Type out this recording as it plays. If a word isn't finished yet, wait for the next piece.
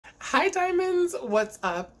Hi diamonds, what's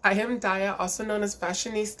up? I am Daya, also known as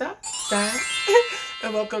Fashionista,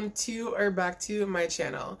 and welcome to or back to my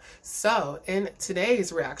channel. So in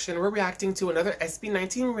today's reaction, we're reacting to another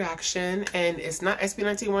SB19 reaction, and it's not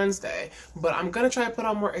SB19 Wednesday, but I'm gonna try to put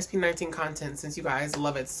on more SB19 content since you guys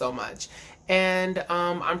love it so much. And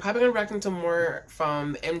I'm probably gonna react to more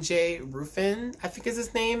from MJ Ruffin, I think is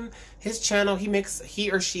his name. His channel, he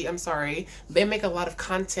or she, they make a lot of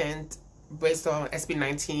content based on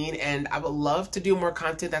SB19, and I would love to do more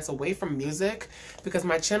content that's away from music because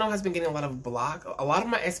my channel has been getting a lot of block. A lot of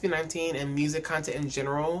my SB19 and music content in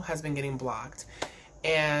general has been getting blocked,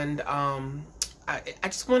 and I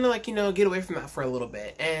just want to, like, you know, get away from that for a little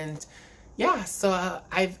bit. And yeah, so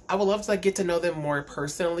I would love to, like, get to know them more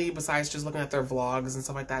personally besides just looking at their vlogs and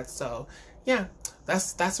stuff like that. So yeah,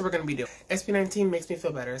 that's what we're gonna be doing. SB19 makes me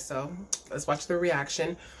feel better, so let's watch the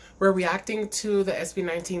reaction. We're reacting to the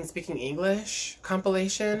SB19 Speaking English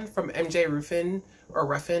compilation from MJ Ruffin, or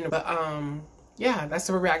Ruffin. But yeah, that's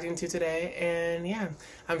what we're reacting to today. And yeah,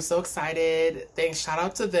 I'm so excited. Thanks, shout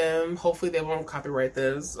out to them. Hopefully they won't copyright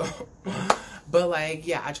this. But like,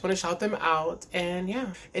 yeah, I just want to shout them out. And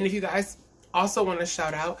yeah, and if you guys also want to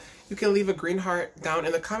shout out, you can leave a green heart down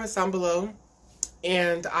in the comments down below.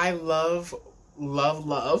 And I love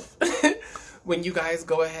when you guys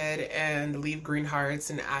go ahead and leave green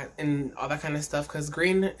hearts and all that kind of stuff, because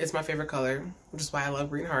green is my favorite color, which is why I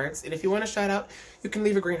love green hearts. And if you want to shout out, you can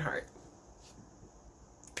leave a green heart.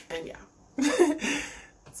 And yeah.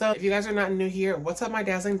 So if you guys are not new here, what's up, my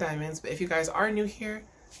dazzling diamonds? But if you guys are new here,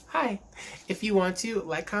 hi. If you want to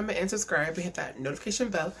like, comment, and subscribe, and hit that notification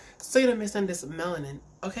bell so you don't miss on this melanin,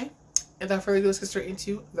 okay? And without further ado, let's get straight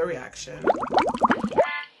into the reaction.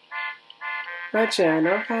 My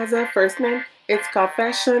channel has a first name, it's called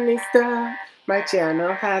Fashionista. My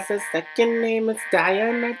channel has a second name, it's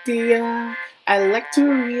Dia. I like to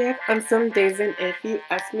react on some days, and if you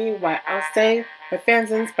ask me why, I'll say my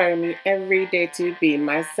fans inspire me every day to be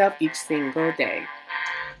myself each single day.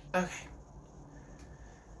 Okay.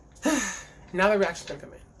 Now the reaction's gonna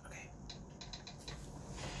come in. Okay.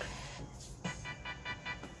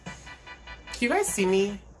 Can you guys see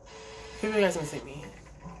me? Can you guys can see me?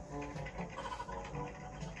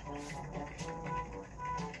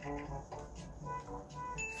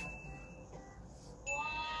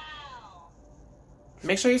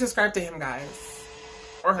 Make sure you subscribe to him, guys.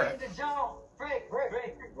 Or her.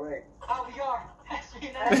 Break. How we are.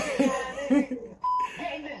 SB19.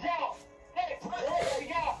 Getting the zone. Hey,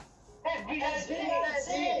 we are.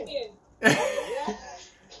 SB19.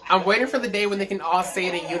 I'm waiting for the day when they can all say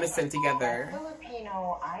it in unison together.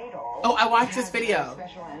 Filipino Idol. Oh, I watched this video.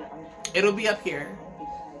 It'll be up here.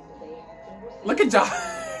 Look at Josh.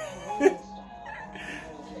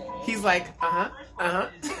 He's like, uh-huh.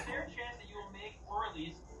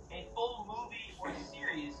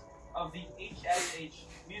 Of the HSH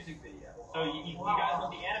music video. So you guys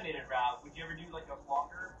went the animated route. Would you ever do like a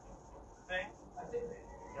vlogger thing? I think if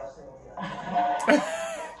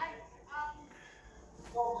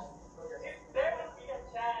there would be a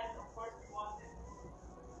chance, of course we want to,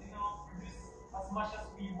 you know, produce as much as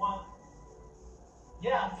we want.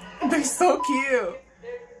 Yeah. They're so cute.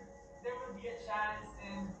 There would be a chance,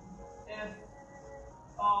 and if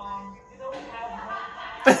you know, we have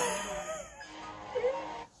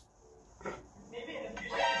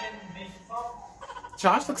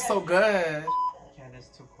Josh looks so good. Ken is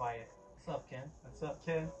too quiet. What's up, Ken? What's up,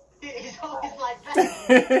 Ken? He's always like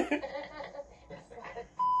that.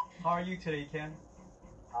 How are you today, Ken?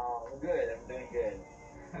 I'm good. I'm doing good.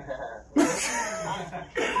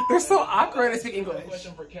 They're so awkward to speak English.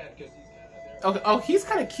 Question for Ken, because he's kind of Okay. Oh, he's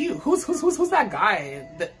kind of cute. Who's that guy?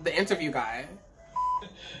 The interview guy.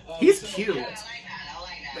 He's cute. I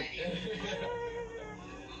like that.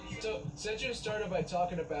 So, since you started by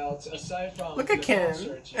talking about, aside from Look at the Ken.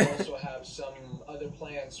 concerts, you also have some other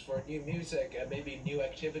plans for new music and maybe new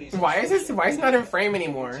activities. Why is he not in frame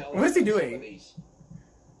anymore? What is he doing?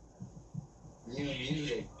 New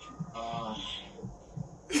music. I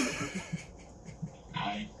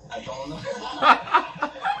don't know.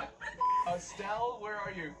 STELL, where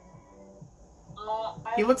are you?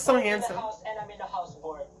 He looks so I'm handsome. In the house, and I'm in the house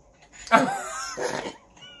board.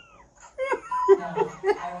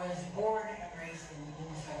 I was born and raised in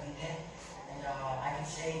Union, and I can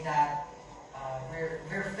say that we're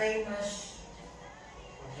famous.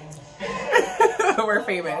 We're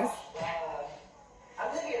famous. I'm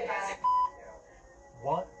living in Pasig.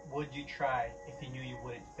 What would you try if you knew you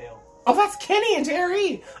wouldn't fail? Oh, that's Kenny and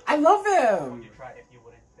Jerry. I love What would them. you try if you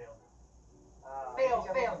wouldn't fail? Fail.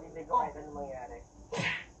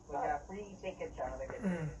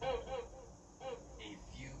 A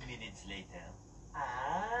few minutes later.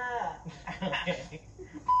 Ah. Okay.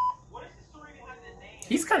 What is the story behind the names?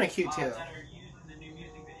 He's kind of cute too. That are used in the new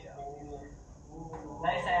music video.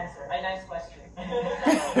 Nice answer. Nice question.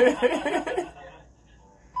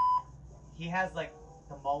 He has like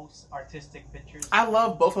the most artistic pictures. I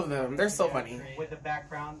love both of them. They're so funny. With the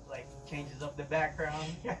background, like changes up the background.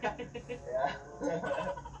 Yeah.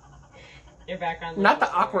 Your background. Not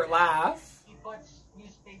the awkward laugh. He puts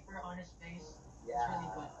newspaper on his face. Yeah. It's really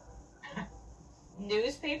good.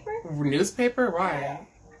 Newspaper? Newspaper? Why?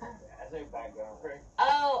 That's my background.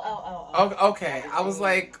 Oh, okay. I was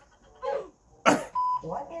like,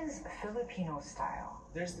 What is Filipino style?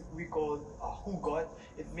 There's we call hugot.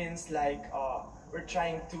 It means like we're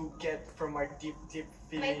trying to get from our deep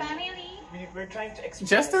feeling. My family. We're trying to express.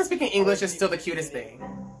 Justin speaking English our is still the deep cutest feeling.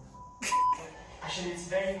 thing. Actually, it's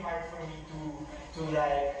very hard for me to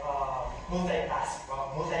like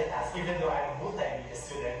multitask, even though I'm a multimedia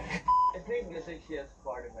student. I think music is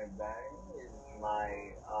part of my band. It's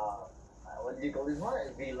my what do you call this one?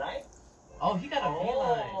 V-line? Oh, he got a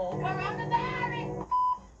beeline. Around the diary.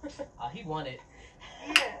 Oh, he won it.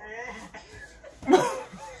 I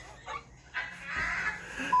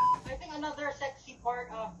think another sexy part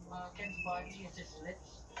of Ken's body is his lips.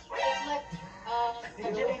 It's like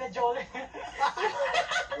Angelina Jolie.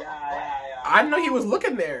 Yeah. I didn't know he was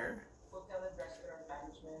looking there. Hotel and restaurant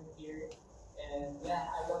management here, and yeah,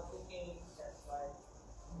 I love cooking. That's why.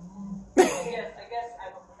 I guess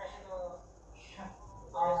I'm a professional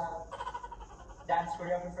dance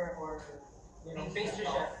choreographer or pastry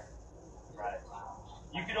chef. Right.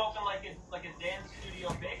 You could open like a dance studio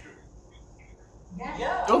bakery.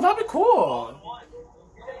 Yeah. Oh, that'd be cool. One.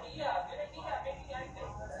 Good idea. Maybe I can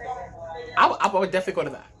start. I would definitely go to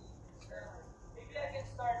that. Maybe I can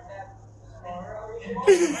start that tomorrow.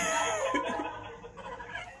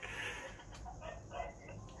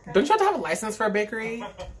 Don't you have to have a license for a bakery?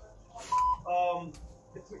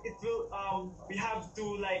 It will we have to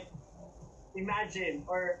like imagine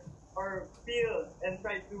or feel and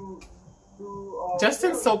try to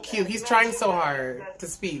Justin's so cute. He's trying so hard to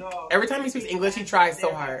speak. Every time he speaks English, he tries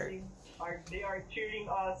so hard. They are cheering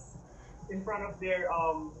us in front of their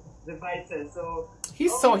devices. So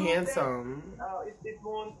He's so handsome. It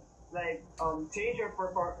won't like change our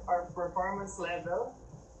performance level.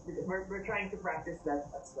 We're trying to practice that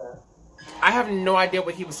as well. I have no idea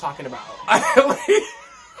what he was talking about.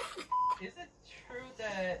 Is it true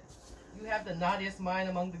that you have the naughtiest mind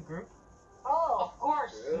among the group? Oh, of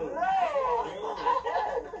course. True.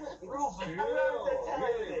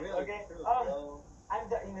 Okay. I'm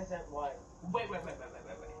the innocent one. Wait.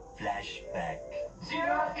 Flashback.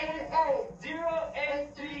 088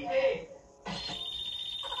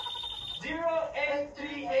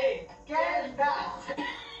 0838 Get back.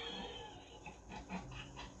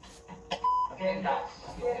 Get back.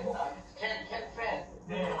 Get fed.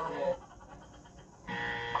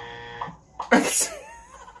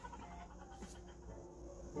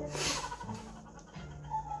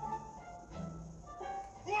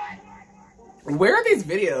 Where are these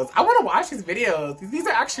videos? I want to watch these videos. These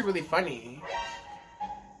are actually really funny.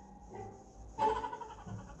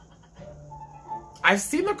 I've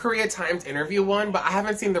seen the Korea Times interview one, but I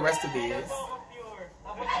haven't seen the rest of these. End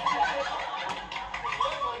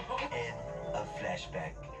of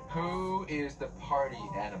flashback. Who is the party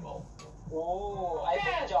animal? Oh, I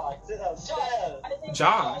think Josh.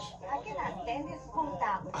 Josh. I cannot stand this school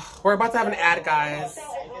down. We're about to have an ad, guys.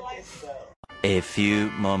 A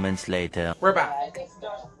few moments later. We're I back. think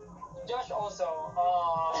Josh also.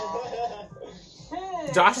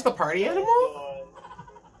 Josh is the party animal?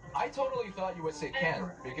 I totally thought you would say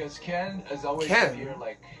Ken, because Ken is always Ken. appeared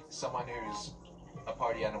like someone who's a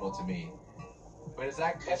party animal to me. But is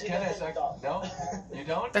Ken no? You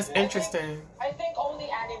don't? That's interesting. I think only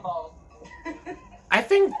animal.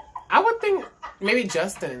 I would think maybe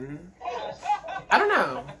Justin. I don't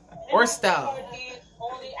know. Or STELL.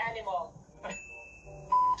 Only animal.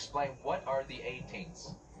 Explain, what are the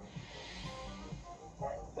 18s?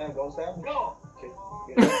 Sam, go Sam. Go.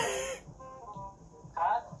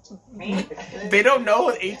 Huh? Me? They don't know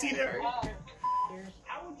what 18 are.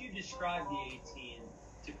 How would you describe the 18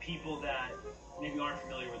 to people that maybe aren't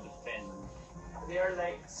familiar with the fandom? They are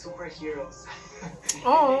like superheroes.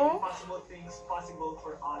 Aw. Impossible things possible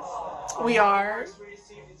for us. We are. We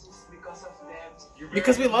receive it just because of them. You're very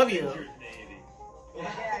Because we love you. Avengers Navy.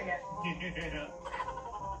 Yeah.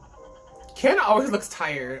 Ken always looks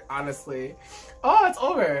tired, honestly. Oh, it's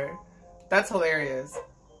over. That's hilarious.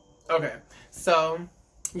 Okay, so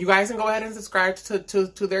you guys can go ahead and subscribe to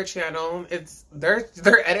their channel. It's their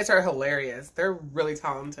edits are hilarious. They're really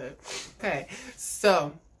talented. Okay,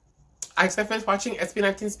 so I finished watching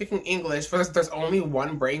SB19 speaking English. There's only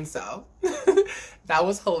one brain cell. That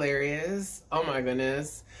was hilarious. Oh my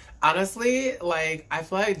goodness. Honestly, like, I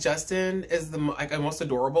feel like Justin is the most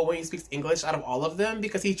adorable when he speaks English out of all of them,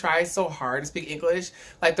 because he tries so hard to speak English.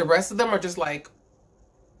 Like, the rest of them are just like,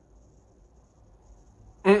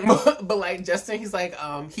 but like Justin, he's like,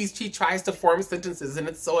 he tries to form sentences and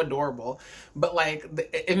it's so adorable. But like,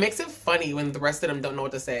 it makes it funny when the rest of them don't know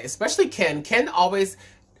what to say, especially Ken. Ken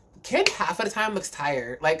half of the time looks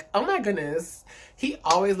tired. Like, oh my goodness, he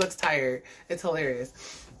always looks tired. It's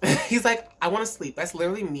hilarious. He's like, I want to sleep. That's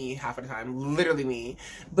literally me half of the time. Literally me.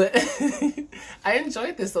 But I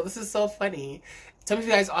enjoyed this, so this is so funny. Tell me if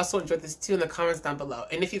you guys also enjoyed this too in the comments down below.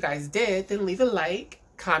 And if you guys did, then leave a like,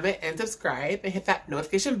 comment, and subscribe, and hit that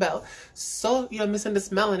notification bell so you don't miss this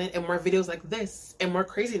melanin and more videos like this and more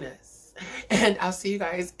craziness. And I'll see you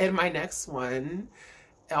guys in my next one.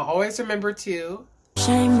 I'll always remember to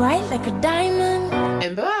shine bright like a diamond.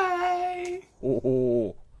 And bye.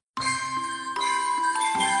 Oh.